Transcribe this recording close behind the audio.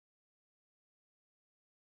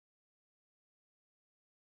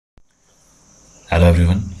Hello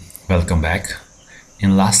everyone, welcome back.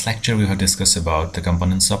 In last lecture we have discussed about the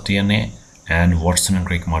components of DNA and Watson and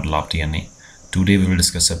Crick model of DNA. Today we will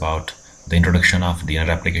discuss about the introduction of DNA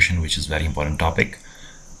replication, which is very important topic.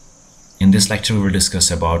 In this lecture we will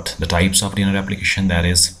discuss about the types of DNA replication, that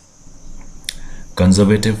is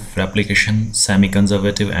conservative replication,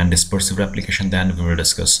 semi-conservative and dispersive replication. Then we will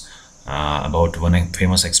discuss about one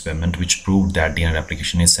famous experiment which proved that DNA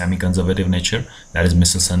replication is semi-conservative nature, that is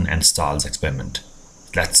Meselson and Stahl's experiment.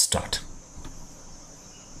 Let's start.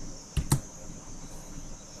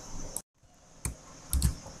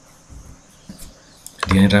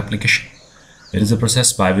 DNA replication. It is a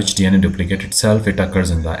process by which DNA duplicates itself. It occurs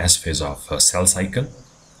in the S phase of cell cycle.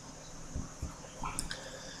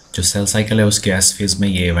 जो cell cycle है उसके S phase में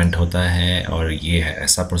ये event होता है, और ये है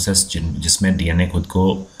ऐसा प्रोसेस जिसमें डीएनए खुद को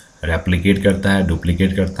रेप्लिकेट करता है,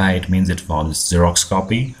 डुप्लीकेट करता है. It means it forms xerox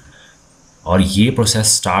copy. और ये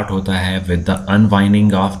प्रोसेस स्टार्ट होता है with the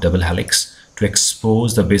unwinding of double helix to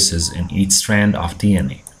expose the basis in each strand of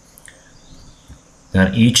DNA.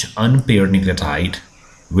 Then each unpaired nucleotide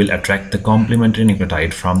will attract the complementary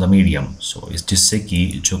nucleotide from the medium. So इस जिससे कि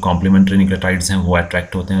जो complementary nucleotides हैं वो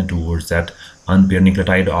attract होते हैं towards that unpaired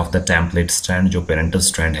nucleotide of the template strand, जो parental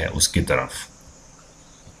strand है उसकी तरफ.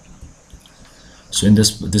 So in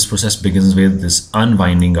this process begins with this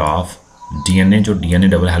unwinding of DNA. जो DNA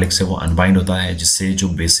double helix है वो unwind होता है, जिससे जो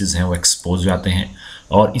bases हैं वो expose जाते हैं,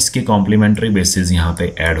 और इसके complementary bases यहाँ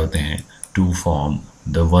पे add होते हैं to form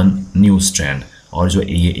the one new strand. और जो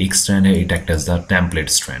ये एक strand है it acts as the template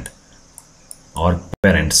strand और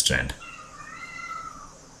parent strand.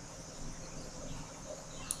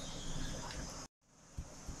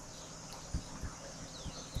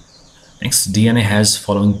 Next, DNA has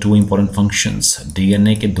following two important functions.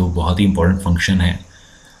 DNA के दो बहुत ही important function हैं.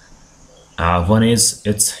 One is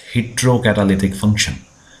its heterocatalytic function.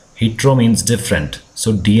 Hetero means different.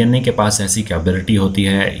 So DNA के पास ऐसी कैपेबिलिटी होती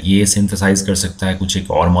है, ये सिंथेसाइज कर सकता है कुछ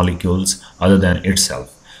एक और molecules other than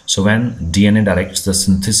itself. So when DNA directs the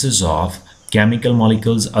synthesis of chemical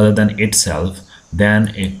molecules other than itself, then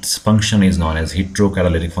its function is known as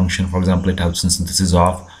heterocatalytic function. For example, it helps in synthesis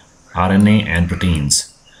of RNA and proteins.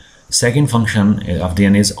 Second function of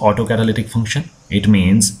DNA is autocatalytic function. It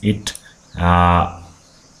means it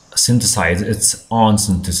synthesize its own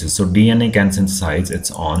synthesis. So DNA can synthesize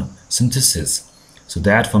its own synthesis. So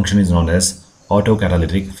that function is known as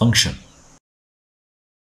autocatalytic function.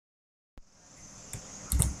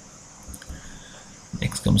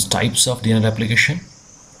 Next comes types of DNA replication.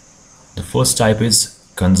 The first type is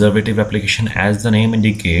conservative replication. As the name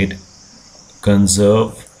indicate,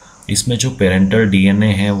 conserve, इसमें जो parental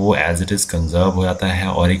DNA है वो as it is conserve हो जाता है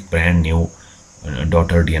और एक brand new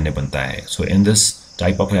daughter DNA बनता है. सो in this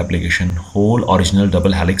type of replication, whole original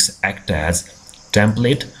double helix act as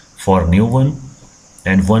template for new one,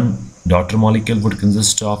 and one daughter molecule would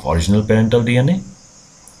consist of original parental DNA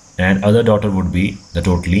and other daughter would be the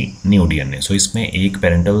totally new DNA. So इसमें एक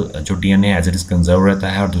parental जो DNA as it is conserved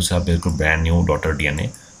रहता है और दूसरा बिल्कुल brand new daughter DNA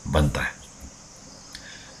बनता है.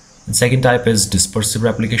 And second type is dispersive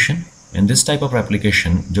replication. In this type of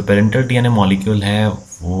replication, जो parental DNA molecule है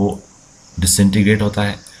वो disintegrate होता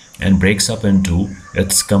है and breaks up into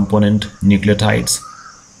its component nucleotides.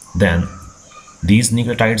 Then these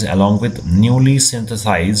nucleotides along with newly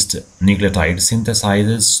synthesized nucleotide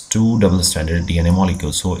synthesizes two double-stranded DNA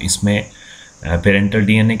molecules. So इसमें parental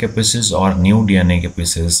DNA के pieces और new DNA के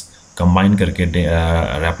pieces combine करके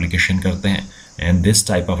replication करते हैं, and this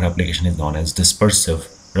type of replication is known as dispersive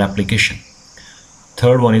replication.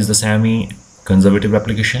 Third one is the semi-conservative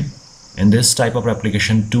replication. In this type of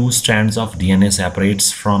replication, two strands of DNA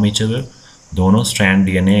separates from each other. दोनों strand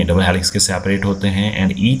DNA double helix के separate होते हैं,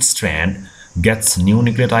 and each strand gets new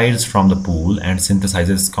nucleotides from the pool and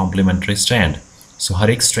synthesizes complementary strand. So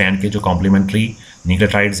हर एक strand के जो complementary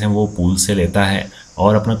nucleotides हैं वो pool से लेता है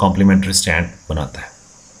और अपना complementary strand बनाता है.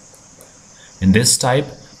 In this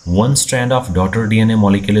type, one strand of daughter DNA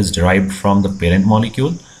molecule is derived from the parent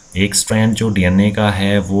molecule. एक strand जो DNA का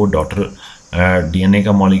है वो daughter DNA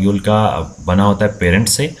का मॉलिक्यूल का बना होता है पेरेंट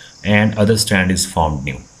से, and other strand is formed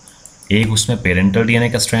new. एक उसमें पेरेंटल डीएनए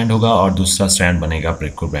का स्ट्रैंड होगा और दूसरा स्ट्रैंड बनेगा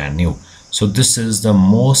बिल्कुल brand new. So this is the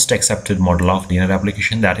most accepted model of DNA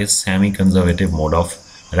replication, that is semi conservative mode of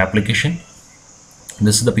replication.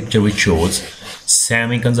 This is the picture which shows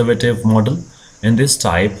semi conservative model. In this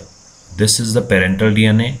type, this is the parental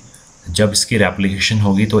DNA. जब इसकी replication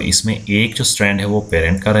होगी तो इसमें एक जो strand है वो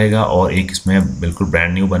parent का रहेगा और एक इसमें बिल्कुल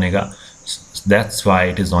ब्रांड न्यू बनेगा. That's why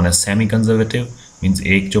it is known as semi-conservative. Means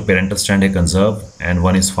एक जो parental strand है conserve and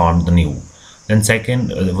one is formed the new. Then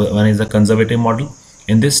second one is the conservative model.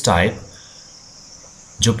 In this type,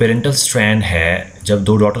 जो पेरेंटल स्ट्रैंड है, जब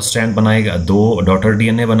दो daughter strand बनाएगा, दो daughter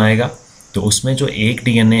DNA बनाएगा, तो उसमें जो एक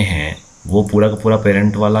डीएनए है वो पूरा का पूरा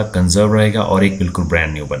पेरेंट वाला कंजर्व रहेगा और एक बिल्कुल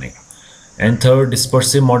ब्रांड न्यू बनेगा। एंड थर्ड,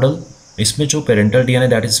 डिस्पर्सिव मॉडल, इसमें जो parental DNA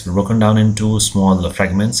that is broken down into small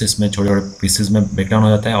fragments, इसमें छोटे छोटे पीसेस में ब्रेक डाउन हो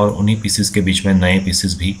जाता है और उन्हीं पीसेस के बीच में नए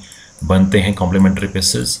पीसेस भी बनते हैं, complementary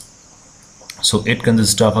pieces. So it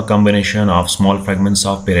consist of a combination of small fragments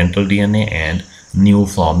of parental DNA and new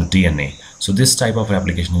formed DNA. So this type of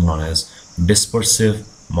replication is known as dispersive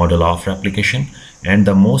model of replication, and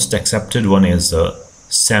the most accepted one is the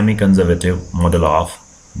semi-conservative model of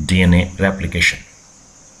DNA replication.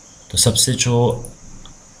 तो सबसे जो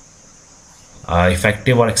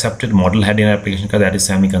effective और accepted model है DNA replication का, that is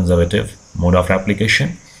semi-conservative mode of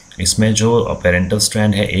replication. इसमें जो parental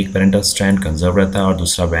strand है, एक parental strand conserve रहता है और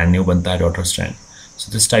दूसरा brand new बनता है daughter strand.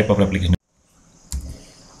 So this type of replication.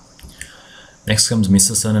 Next comes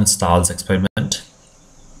Meselson and Stahl's experiment.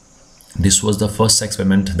 This was the first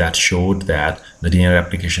experiment that showed that the DNA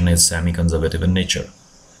replication is semi-conservative in nature.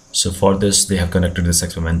 So for this, they have conducted this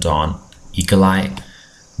experiment on E. coli.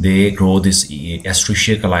 They grow this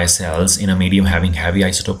Escherichia coli cells in a medium having heavy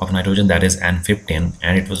isotope of nitrogen, that is N15,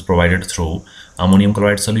 and it was provided through ammonium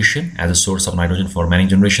chloride solution as a source of nitrogen for many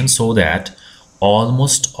generations, so that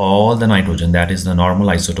almost all the nitrogen, that is the normal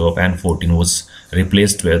isotope N14, was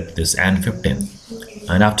replaced with this N15.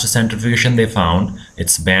 And after centrifugation, they found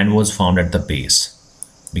its band was formed at the base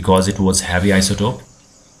because it was heavy isotope.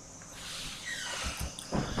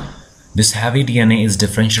 This heavy DNA is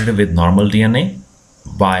differentiated with normal DNA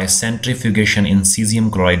by centrifugation in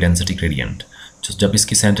cesium chloride density gradient. So जब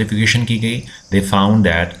इसकी centrifugation की गई, they found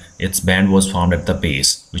that its band was formed at the base,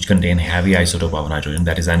 which contained heavy isotope of nitrogen,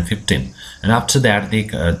 that is N15. And after that,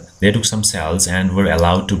 they took some cells and were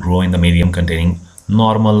allowed to grow in the medium containing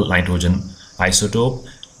normal nitrogen isotope,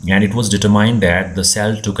 and it was determined that the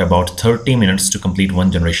cell took about 30 minutes to complete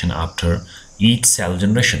one generation after each cell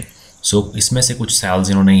generation. So इसमें से कुछ cells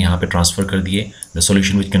इन्होंने यहाँ पे transfer कर दिए, the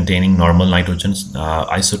solution which containing normal nitrogen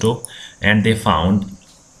isotope, and they found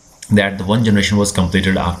that the one generation was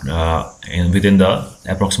completed after,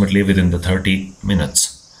 approximately within the 30 minutes.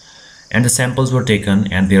 And the samples were taken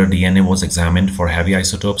and their DNA was examined for heavy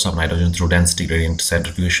isotopes of nitrogen through density gradient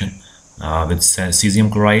centrifugation with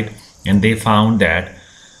cesium chloride, and they found that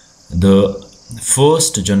the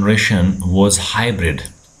first generation was hybrid.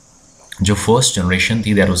 जो first generation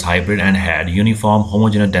थी, that was hybrid and had uniform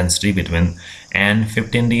homogeneous density between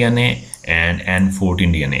N15 DNA and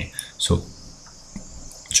N14 DNA. So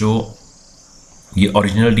जो ये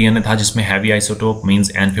original DNA था जिसमें heavy isotope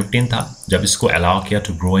means N15 था, जब इसको allow किया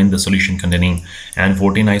to grow in the solution containing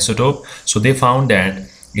N14 isotope, so they found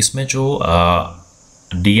that इसमें जो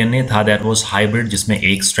डीएनए था दैट वाज हाइब्रिड, जिसमें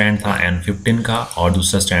एक स्ट्रैंड था N15 का और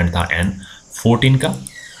दूसरा स्ट्रैंड था N14 का.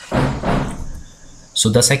 So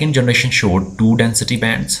the second generation showed to density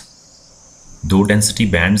bands, दो डेंसिटी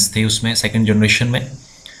बैंड्स थे उसमें सेकेंड जनरेशन में,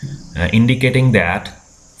 indicating that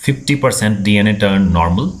 50% DNA turn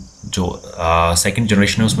normal. जो सेकेंड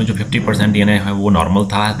जनरेशन है उसमें जो 50% डीएनए है वो नॉर्मल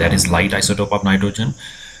था, that is light isotope of nitrogen,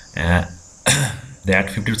 that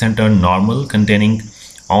 50% turn normal containing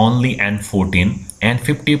only N14 and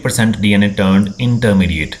 50% DNA turn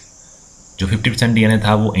intermediate. जो 50% डीएनए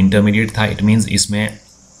था वो इंटरमीडिएट था, इट मीन्स इसमें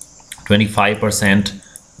 25%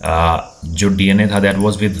 जो डीएनए था that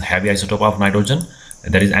was with heavy isotope of nitrogen,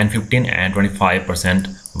 that is N15, and 25%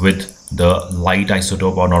 with the light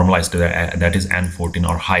isotope or normal isotope, that is N14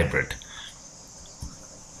 or hybrid.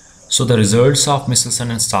 So the results of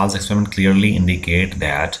Meselson and Stahl's experiment clearly indicate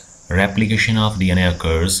that replication of DNA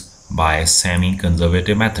occurs by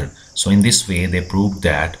semi-conservative method. So in this way they proved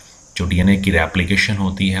that जो DNA की replication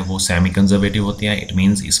होती है वो semi-conservative होती है. It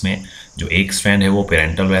means इसमें जो एक strand है वो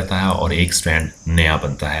parental रहता है और एक strand नया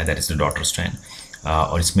बनता है, that is the daughter strand.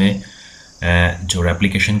 और इसमें जो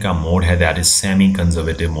replication का mode है that is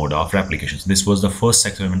semi-conservative mode of replication. So this was the first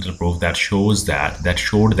experimental proof that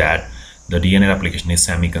showed that the DNA replication is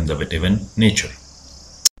semi-conservative in nature.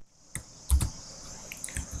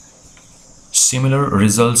 Similar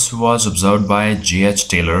results was observed by J.H.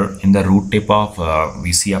 Taylor in the root tip of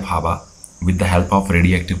VCF haba with the help of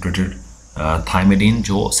radioactive treated thymidine.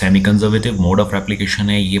 जो semi-conservative mode of replication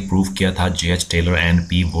है ये prove किया था J.H. Taylor and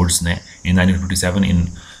P. Woods ने in 1957 in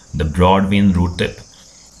the broad vein root tip.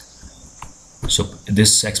 So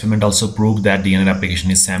this experiment also proved that DNA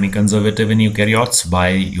replication is semi-conservative in eukaryotes by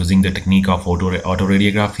using the technique of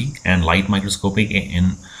autoradiography and light microscopy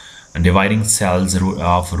in dividing cells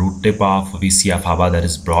of root tip of VCF haba, that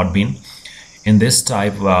is broad vein. In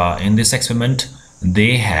this experiment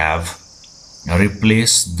they have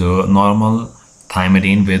replaced the normal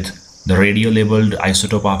thymidine with the radio labeled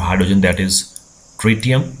isotope of hydrogen, that is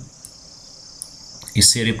tritium,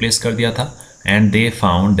 इससे replace कर दिया था, and they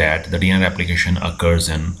found that the DNA replication occurs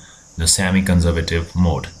in the semi-conservative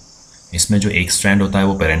mode. इसमें जो एक strand होता है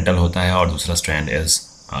वो parental होता है और दूसरा strand is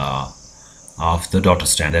of the daughter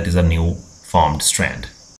strand, that is a new formed strand.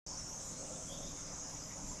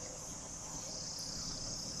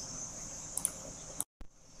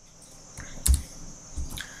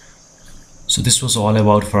 So this was all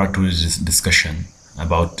about for our today's discussion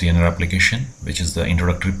about DNA replication, which is the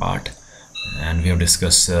introductory part, and we have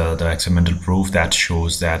discussed the experimental proof that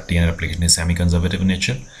shows that DNA replication is semi-conservative in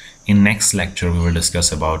nature. In next lecture we will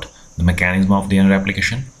discuss about the mechanism of DNA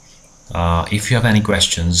replication. If you have any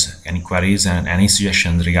questions, any queries, and any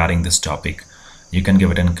suggestions regarding this topic, you can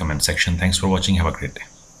give it in the comment section. Thanks for watching. Have a great day.